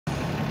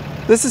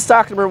This is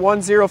stock number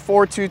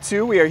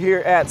 10422. We are here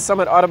at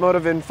Summit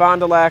Automotive in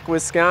Fond du Lac,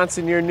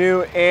 Wisconsin, your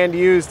new and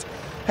used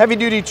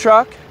heavy-duty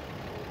truck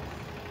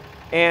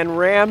and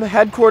Ram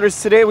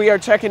headquarters. Today we are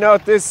checking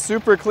out this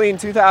super clean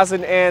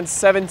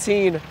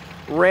 2017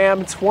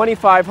 Ram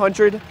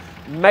 2500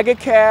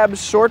 MEGACAB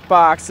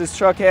Shortbox. This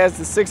truck has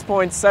the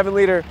 6.7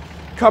 liter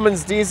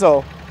Cummins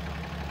diesel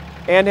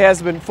and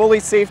has been fully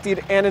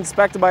safetied and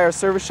inspected by our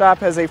service shop,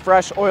 has a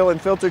fresh oil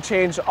and filter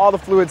change. All the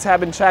fluids have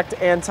been checked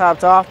and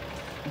topped off.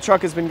 The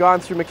truck has been gone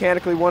through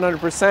mechanically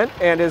 100%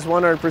 and is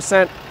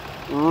 100%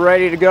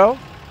 ready to go.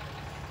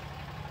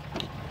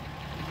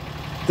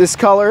 This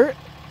color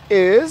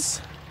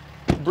is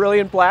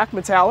brilliant black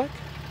metallic.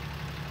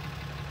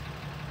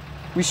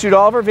 We shoot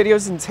all of our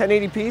videos in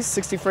 1080p,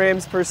 60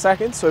 frames per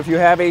second, so if you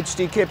have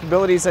HD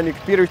capabilities on your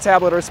computer,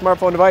 tablet, or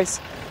smartphone device,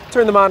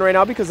 turn them on right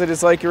now because it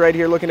is like you're right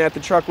here looking at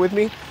the truck with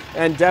me.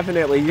 And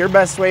definitely your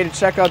best way to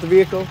check out the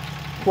vehicle,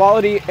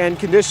 quality and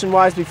condition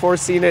wise, before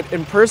seeing it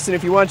in person.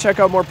 If you want to check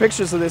out more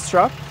pictures of this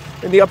truck,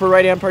 in the upper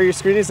right hand part of your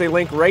screen is a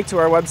link right to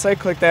our website.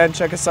 Click that and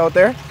check us out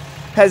there.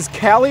 Has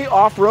Cali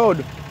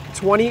Offroad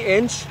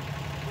 20-inch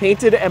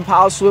painted and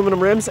polished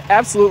aluminum rims,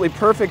 absolutely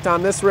perfect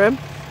on this rim.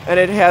 And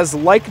it has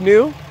like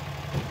new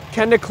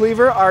Kenda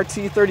Klever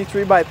RT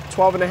 33 by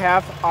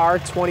 12.5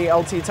 R20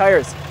 LT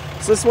tires.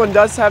 So this one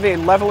does have a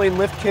leveling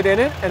lift kit in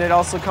it, and it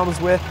also comes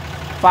with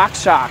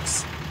Fox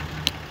shocks.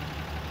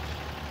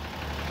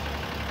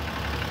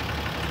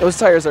 Those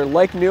tires are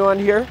like new on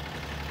here.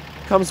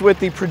 Comes with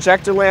the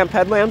Projector lamp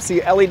headlamps,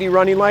 the LED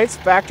running lights,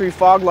 factory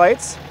fog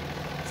lights.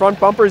 Front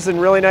bumper's in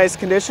really nice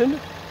condition.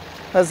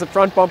 Has the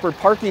front bumper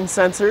parking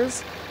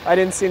sensors. I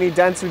didn't see any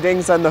dents or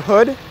dings on the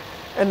hood.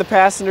 And the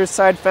passenger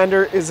side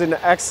fender is in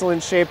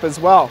excellent shape as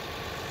well.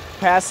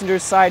 Passenger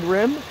side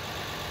rim,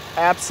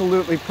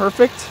 absolutely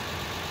perfect.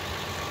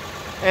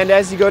 And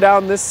as you go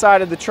down this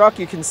side of the truck,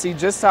 you can see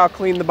just how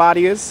clean the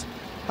body is,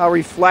 how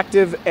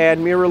reflective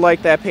and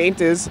mirror-like that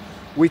paint is.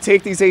 We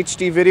take these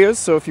HD videos,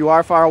 so if you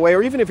are far away,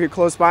 or even if you're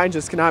close by and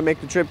just cannot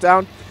make the trip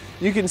down,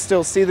 you can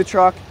still see the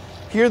truck,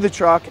 hear the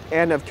truck,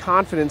 and have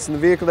confidence in the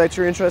vehicle that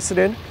you're interested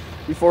in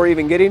before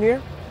even getting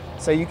here.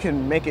 So you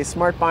can make a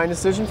smart buying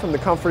decision from the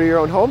comfort of your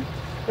own home.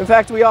 In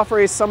fact, we offer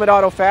a Summit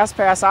Auto Fast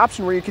Pass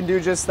option where you can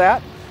do just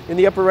that. In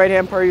the upper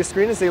right-hand part of your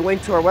screen is a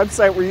link to our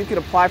website where you can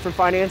apply for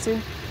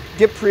financing,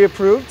 get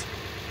pre-approved,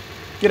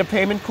 get a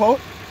payment quote,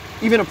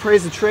 even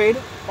appraise a trade,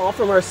 all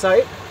from our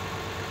site.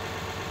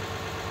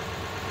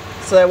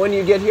 So that when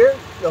you get here,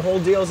 the whole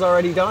deal is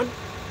already done.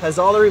 Has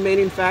all the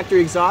remaining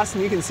factory exhaust,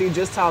 and you can see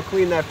just how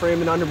clean that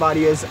frame and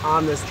underbody is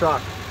on this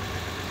truck.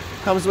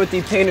 Comes with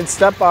the painted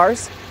step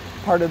bars,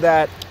 part of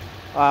that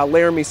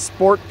Laramie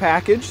Sport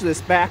package.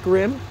 This back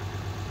rim,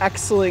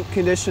 excellent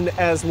condition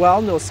as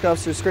well. No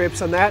scuffs or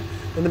scrapes on that.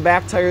 And the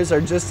back tires are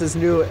just as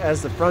new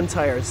as the front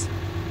tires.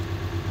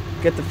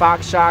 Get the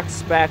Fox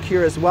shocks back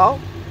here as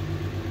well,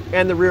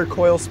 and the rear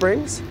coil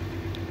springs.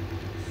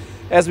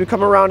 As we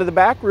come around to the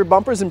back, rear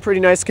bumper's in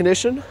pretty nice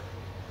condition.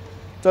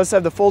 Does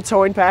have the full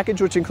towing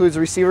package, which includes a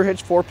receiver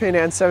hitch, 4-pin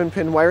and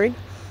 7-pin wiring.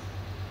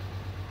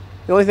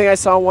 The only thing I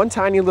saw, one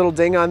tiny little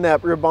ding on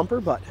that rear bumper,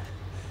 but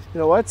you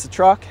know what, it's a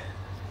truck.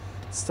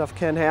 Stuff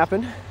can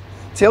happen.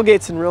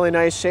 Tailgate's in really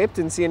nice shape,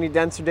 didn't see any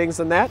dents or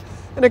dings on that.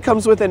 And it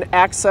comes with an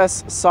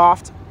Access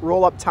soft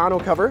roll-up tonneau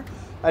cover.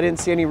 I didn't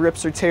see any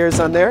rips or tears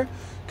on there.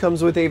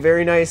 Comes with a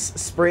very nice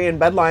spray and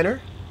bed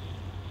liner.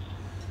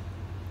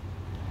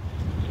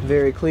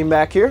 Very clean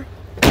back here.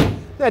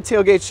 That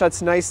tailgate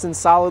shuts nice and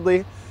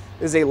solidly.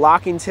 Is a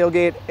locking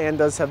tailgate and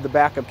does have the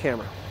backup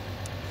camera.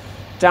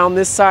 Down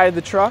this side of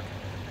the truck,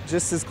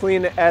 just as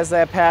clean as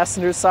that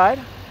passenger side.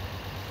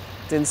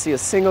 Didn't see a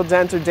single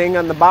dent or ding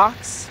on the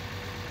box.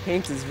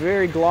 Paint is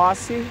very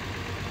glossy,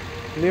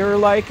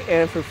 mirror-like,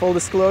 and for full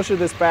disclosure,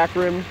 this back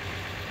rim,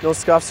 no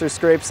scuffs or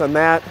scrapes on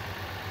that.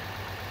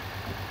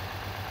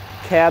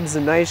 Cab's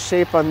in nice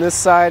shape on this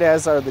side,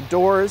 as are the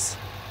doors.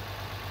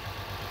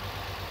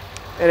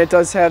 And it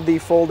does have the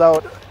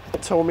fold-out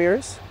tow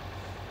mirrors.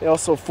 They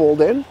also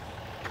fold in.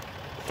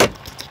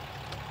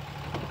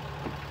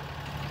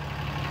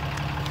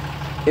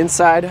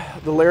 Inside,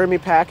 the Laramie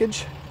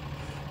package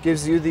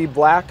gives you the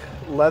black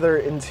leather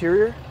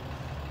interior.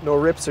 No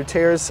rips or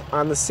tears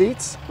on the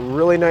seats.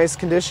 Really nice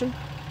condition.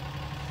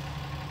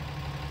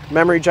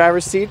 Memory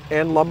driver's seat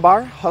and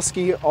lumbar.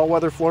 Husky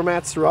all-weather floor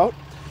mats throughout.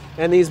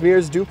 And these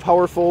mirrors do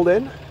power fold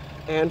in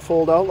and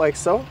fold out like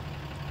so.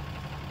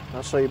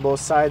 I'll show you both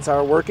sides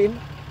are working.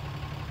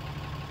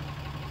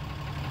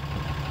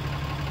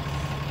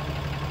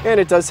 And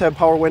it does have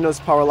power windows,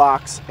 power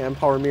locks, and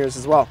power mirrors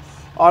as well.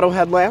 Auto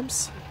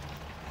headlamps.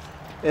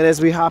 And as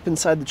we hop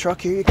inside the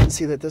truck here, you can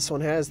see that this one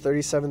has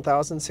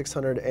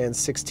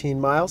 37,616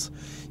 miles.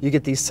 You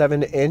get the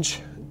 7-inch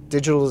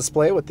digital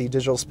display with the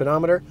digital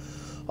speedometer.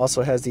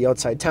 Also has the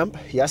outside temp.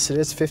 Yes, it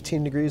is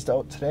 15 degrees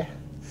out today.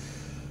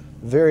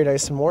 Very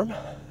nice and warm.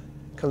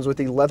 Comes with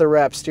the leather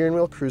wrapped steering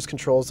wheel, cruise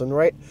controls on the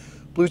right,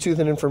 Bluetooth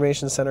and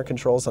information center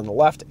controls on the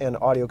left, and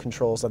audio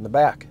controls on the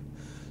back.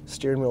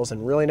 Steering wheel's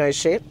in really nice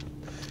shape.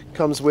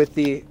 Comes with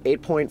the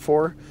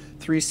 8.4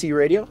 3C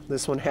radio.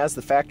 This one has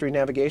the factory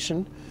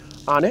navigation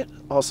on it.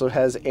 Also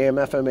has AM,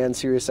 FM, and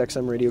Sirius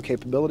XM radio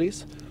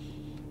capabilities.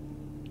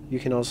 You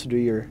can also do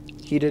your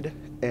heated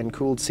and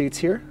cooled seats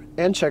here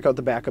and check out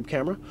the backup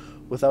camera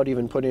without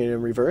even putting it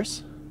in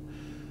reverse.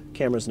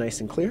 Camera's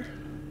nice and clear.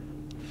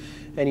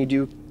 And you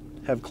do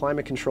have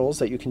climate controls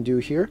that you can do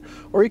here,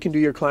 or you can do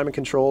your climate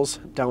controls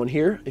down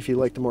here if you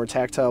like the more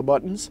tactile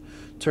buttons.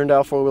 Turned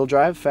out 4-wheel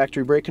drive,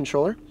 factory brake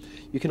controller.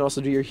 You can also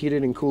do your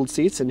heated and cooled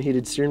seats and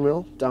heated steering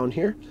wheel down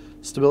here.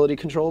 Stability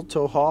control,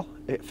 tow haul,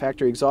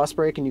 factory exhaust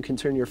brake, and you can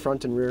turn your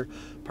front and rear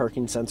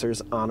parking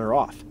sensors on or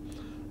off.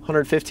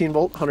 115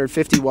 volt,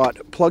 150 watt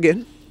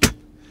plug-in.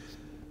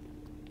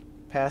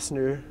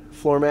 Passenger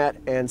floor mat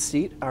and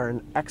seat are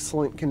in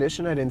excellent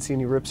condition. I didn't see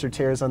any rips or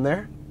tears on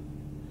there.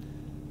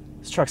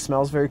 This truck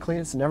smells very clean.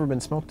 It's never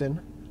been smoked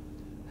in.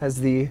 Has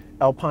the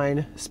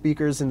Alpine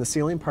speakers in the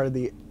ceiling, part of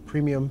the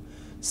premium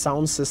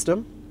sound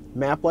system.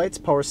 Map lights,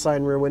 power slide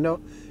and rear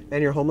window,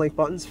 and your Homelink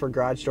buttons for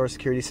garage door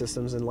security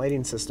systems and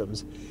lighting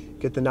systems.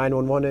 Get the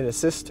 911 and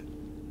assist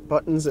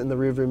buttons in the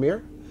rearview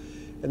mirror.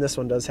 And this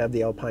one does have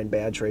the Alpine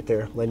badge right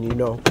there, letting you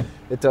know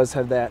it does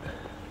have that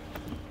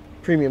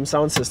premium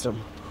sound system.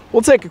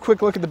 We'll take a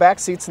quick look at the back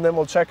seats and then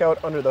we'll check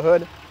out under the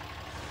hood.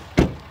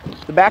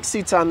 The back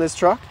seats on this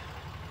truck,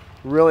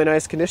 really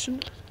nice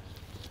condition.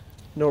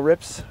 No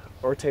rips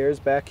or tears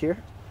back here.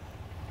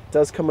 It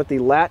does come with the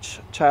Latch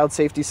child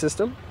safety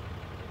system.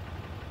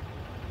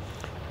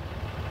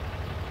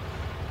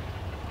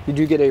 You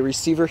do get a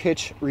receiver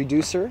hitch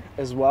reducer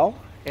as well,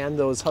 and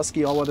those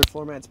Husky all-weather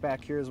floor mats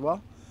back here as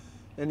well.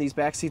 And these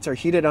back seats are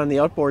heated on the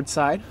outboard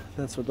side.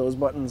 That's what those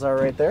buttons are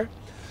right there.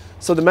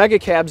 So the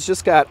MEGACAB's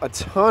just got a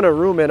ton of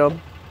room in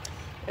them,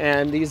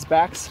 and these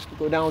backs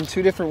go down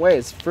two different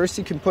ways. First,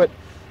 you can put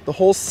the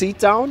whole seat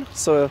down,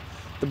 so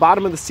the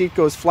bottom of the seat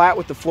goes flat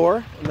with the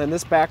floor, and then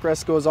this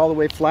backrest goes all the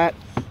way flat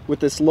with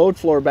this load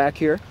floor back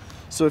here.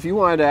 So if you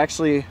wanted to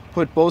actually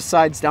put both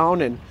sides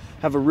down and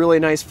have a really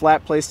nice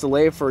flat place to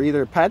lay for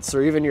either pets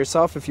or even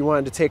yourself, if you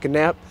wanted to take a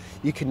nap,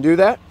 you can do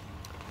that.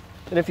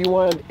 And if you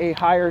wanted a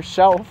higher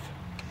shelf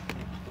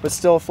but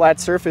still a flat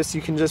surface,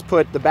 you can just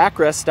put the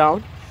backrest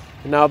down.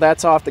 And now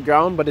that's off the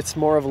ground, but it's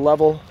more of a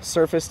level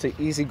surface to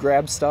easy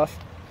grab stuff.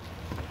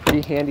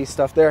 Pretty handy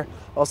stuff there.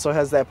 Also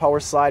has that power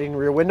sliding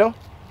rear window.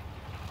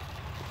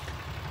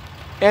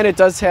 And it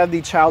does have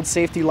the child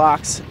safety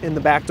locks in the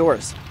back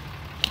doors.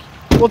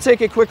 We'll take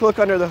a quick look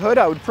under the hood.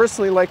 I would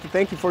personally like to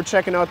thank you for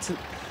checking out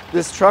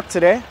this truck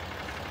today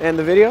and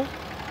the video.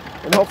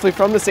 And hopefully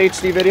from this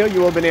HD video, you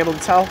will have been able to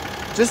tell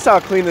just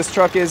how clean this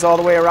truck is all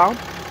the way around,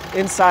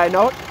 inside and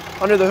out.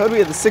 Under the hood, we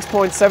have the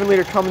 6.7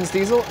 liter Cummins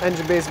diesel,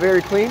 engine base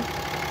very clean,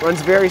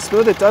 runs very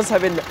smooth. It does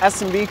have an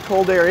S&B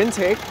cold air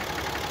intake.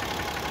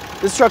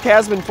 This truck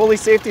has been fully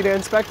safety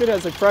inspected,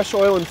 has a fresh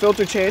oil and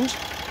filter change.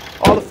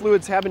 All the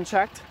fluids have been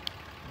checked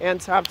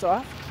and topped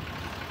off.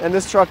 And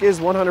this truck is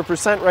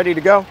 100% ready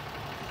to go.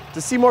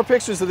 To see more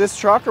pictures of this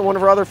truck or one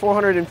of our other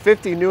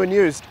 450 new and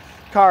used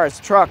cars,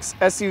 trucks,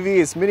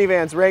 SUVs,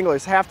 minivans,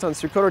 Wranglers, half-tons,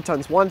 three-quarter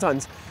tons,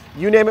 one-tons,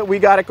 you name it, we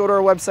got it. Go to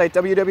our website,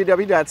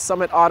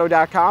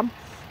 www.summitauto.com.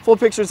 Full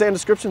pictures and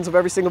descriptions of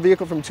every single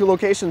vehicle from 2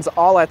 locations,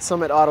 all at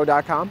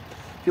summitauto.com.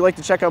 If you'd like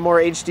to check out more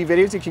HD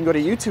videos, you can go to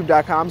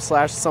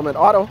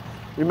youtube.com/summitauto.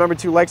 Remember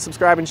to like,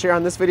 subscribe, and share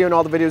on this video and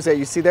all the videos that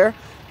you see there.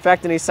 In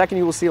fact, in a second,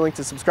 you will see a link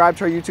to subscribe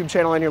to our YouTube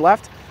channel on your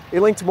left, a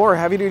link to more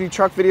heavy-duty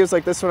truck videos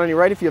like this one on your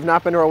right. If you have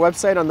not been to our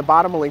website, on the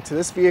bottom, a link to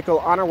this vehicle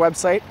on our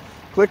website.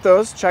 Click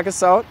those, check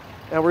us out,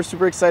 and we're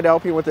super excited to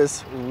help you with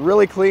this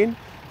really clean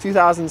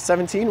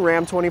 2017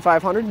 Ram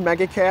 2500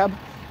 MEGACAB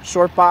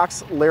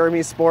Shortbox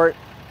Laramie Sport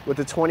with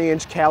the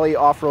 20-inch Cali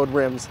Offroad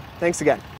rims. Thanks again.